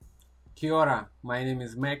Kia ora, my name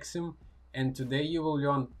is Maxim, and today you will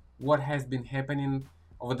learn what has been happening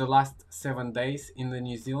over the last 7 days in the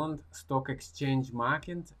New Zealand stock exchange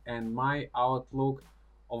market and my outlook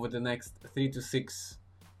over the next 3 to 6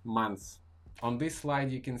 months. On this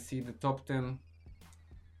slide, you can see the top 10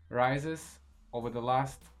 rises over the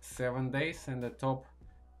last 7 days and the top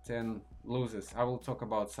 10 losses. I will talk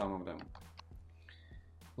about some of them.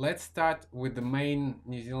 Let's start with the main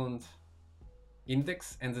New Zealand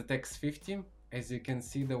index and the NZX 50. As you can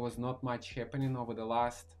see, there was not much happening over the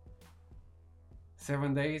last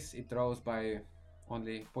 7 days. It rose by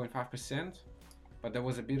only 0.5%, but there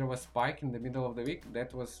was a bit of a spike in the middle of the week.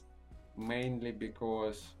 That was mainly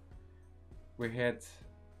because we had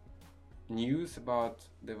news about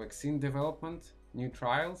the vaccine development, new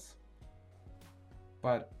trials,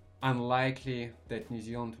 but unlikely that New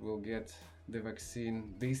Zealand will get the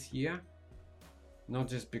vaccine this year, not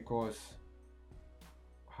just because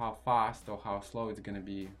how fast or how slow it's going to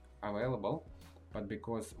be available, but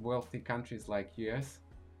because wealthy countries like US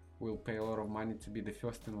will pay a lot of money to be the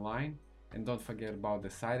first in line. And don't forget about the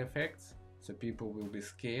side effects, so people will be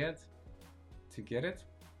scared to get it.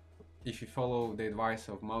 If you follow the advice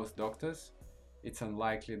of most doctors, it's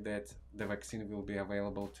unlikely that the vaccine will be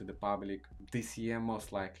available to the public this year,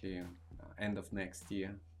 most likely end of next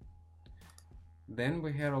year. Then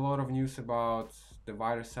we hear a lot of news about the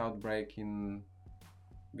virus outbreak in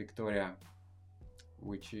Victoria,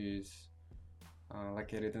 which is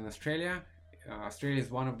located in Australia. Australia is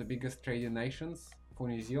one of the biggest trading nations for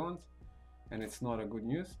New Zealand, and it's not a good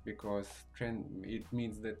news because it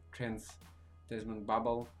means that Trans-Tasman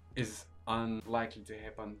bubble is unlikely to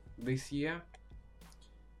happen this year.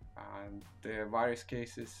 The virus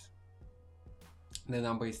cases, the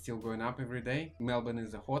number is still going up every day. Melbourne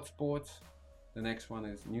is a hotspot. The next one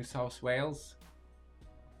is New South Wales.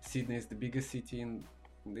 Sydney is the biggest city in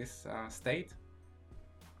this state.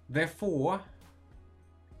 Therefore,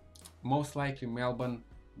 most likely Melbourne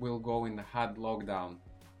will go in a hard lockdown.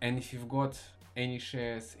 And if you've got any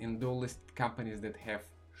shares in dual listed companies that have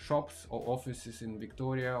shops or offices in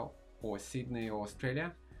Victoria or Sydney or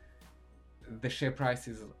Australia, the share price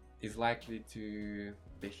is likely to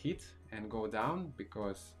be hit and go down,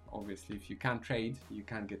 because obviously if you can't trade, you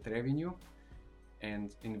can't get revenue,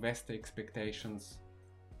 and investor expectations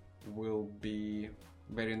will be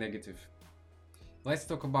very negative. Let's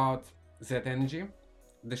talk about Z Energy.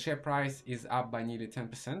 The share price is up by nearly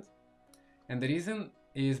 10%, and the reason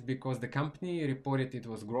is because the company reported it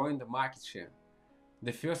was growing the market share.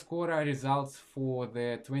 The first quarter results for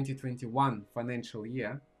the 2021 financial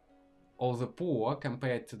year, although poor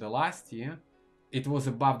compared to the last year, it was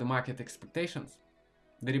above the market expectations.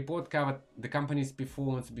 The report covered the company's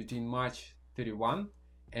performance between March 31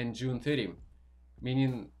 and June 30,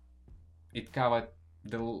 meaning it covered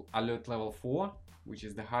the alert level 4, which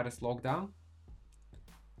is the hardest lockdown.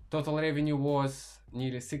 Total revenue was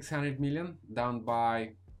nearly 600 million, down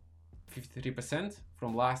by 53%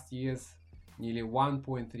 from last year's nearly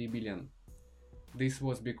 1.3 billion. This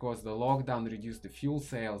was because the lockdown reduced the fuel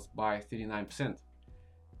sales by 39%.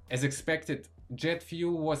 As expected, jet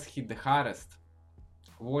fuel was hit the hardest.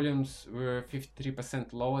 Volumes were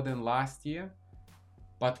 53% lower than last year,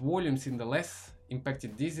 but volumes in the less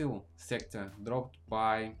impacted diesel sector dropped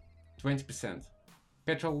by 20%.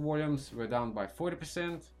 Petrol volumes were down by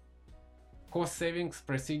 40%. Cost savings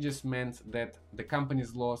procedures meant that the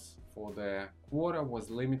company's loss for the quarter was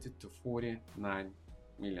limited to 49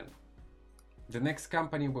 million. The next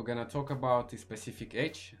company we're gonna talk about is Pacific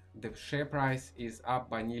Edge. The share price is up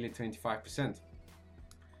by nearly 25%.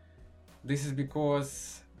 This is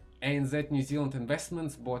because ANZ New Zealand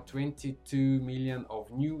Investments bought 22 million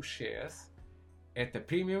of new shares at a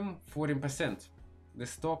premium 14%. The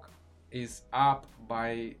stock is up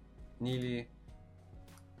by nearly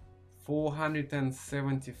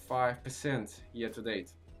 475% year to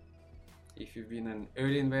date. If you've been an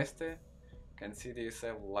early investor, consider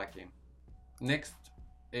yourself lucky. Next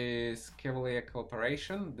is Cavalier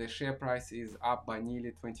Corporation. The share price is up by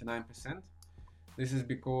nearly 29%. This is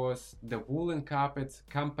because the wool and carpet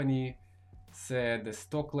company said the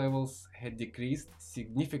stock levels had decreased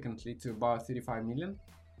significantly to about 35 million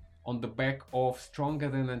on the back of stronger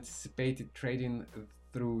than anticipated trading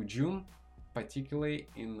through June, particularly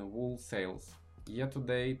in wool sales. Year to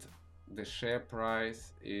date, the share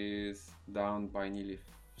price is down by nearly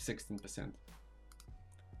 16%.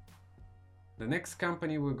 The next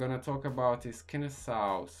company we're gonna talk about is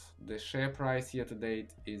Kennesaus. The share price year to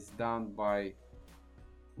date is down by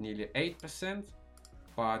nearly 8%,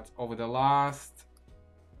 but over the last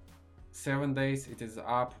 7 days it is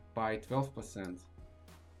up by 12%.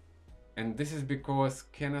 And this is because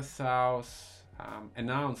Kennesaus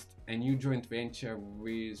announced a new joint venture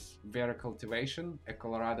with Vera Cultivation, a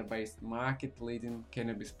Colorado-based market-leading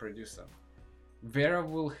cannabis producer. Vera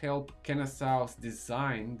will help Kennesaus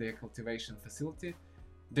design their cultivation facility,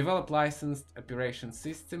 develop licensed operation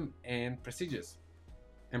system and procedures,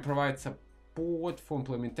 and provide support for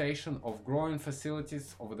implementation of growing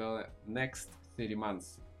facilities over the next 30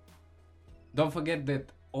 months. Don't forget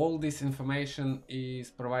that all this information is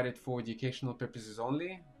provided for educational purposes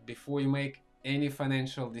only. Before you make any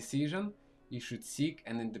financial decision, you should seek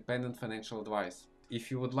an independent financial advice. If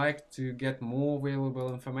you would like to get more valuable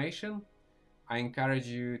information, I encourage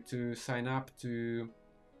you to sign up to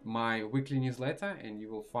my weekly newsletter, and you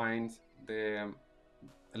will find the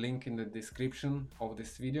link in the description of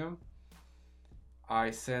this video.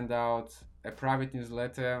 I send out a private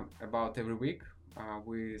newsletter about every week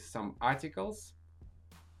with some articles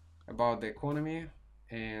about the economy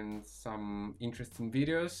and some interesting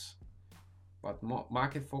videos about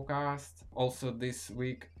market forecast. Also this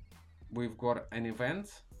week we've got an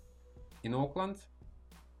event in Auckland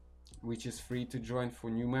which is free to join for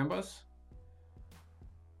new members.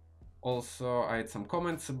 Also, I had some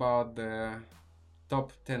comments about the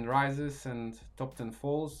top 10 rises and top 10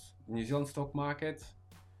 falls in New Zealand stock market.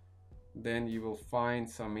 Then you will find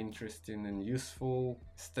some interesting and useful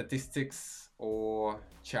statistics or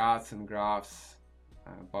charts and graphs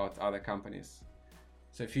about other companies.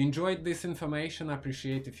 So if you enjoyed this information, I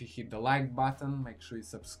appreciate if you hit the like button, make sure you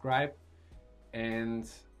subscribe and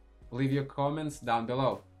leave your comments down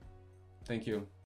below. Thank you.